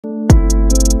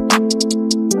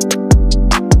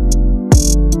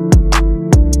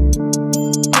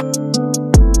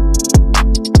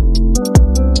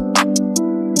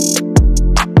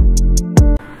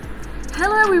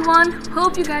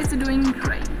Hope you guys are doing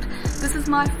great. This is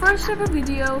my first ever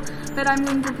video that I'm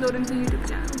going to upload on the YouTube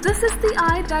channel. This is the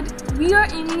eye that we are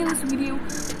aiming in this video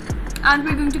and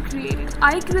we're going to create it.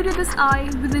 I created this eye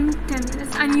within 10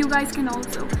 minutes and you guys can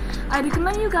also. I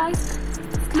recommend you guys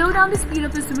slow down the speed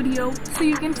of this video so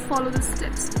you can follow the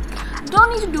steps. Don't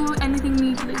need to do anything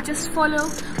neatly, just follow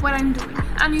what I'm doing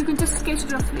and you can just sketch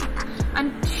roughly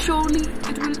and surely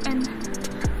it will end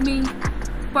being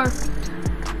perfect.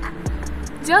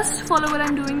 Just follow what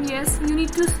I'm doing. Yes, you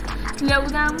need to slow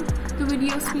down the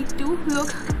video speed too. Look,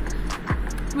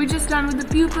 we're just done with the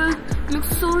pupil. It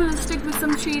looks so realistic with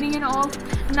some shading and all.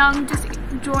 Now I'm just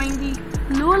drawing the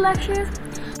lower lashes.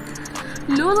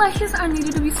 Lower lashes are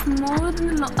needed to be smaller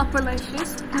than the upper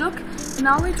lashes. Look,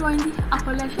 now we're drawing the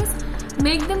upper lashes.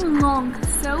 Make them long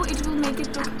so it will make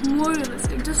it look more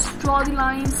realistic. Just draw the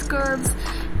lines, curves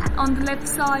on the left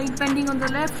side, bending on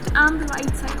the left and the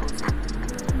right side also.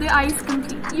 The eye is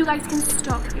complete. You guys can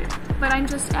stop here, but I'm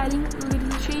just adding a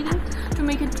little shading to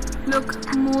make it look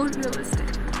more realistic.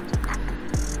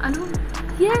 And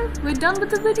yeah, we're done with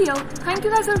the video. Thank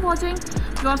you guys for watching.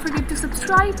 Don't forget to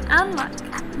subscribe and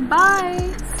like.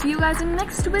 Bye. See you guys in the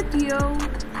next video.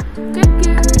 Take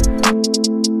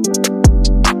care.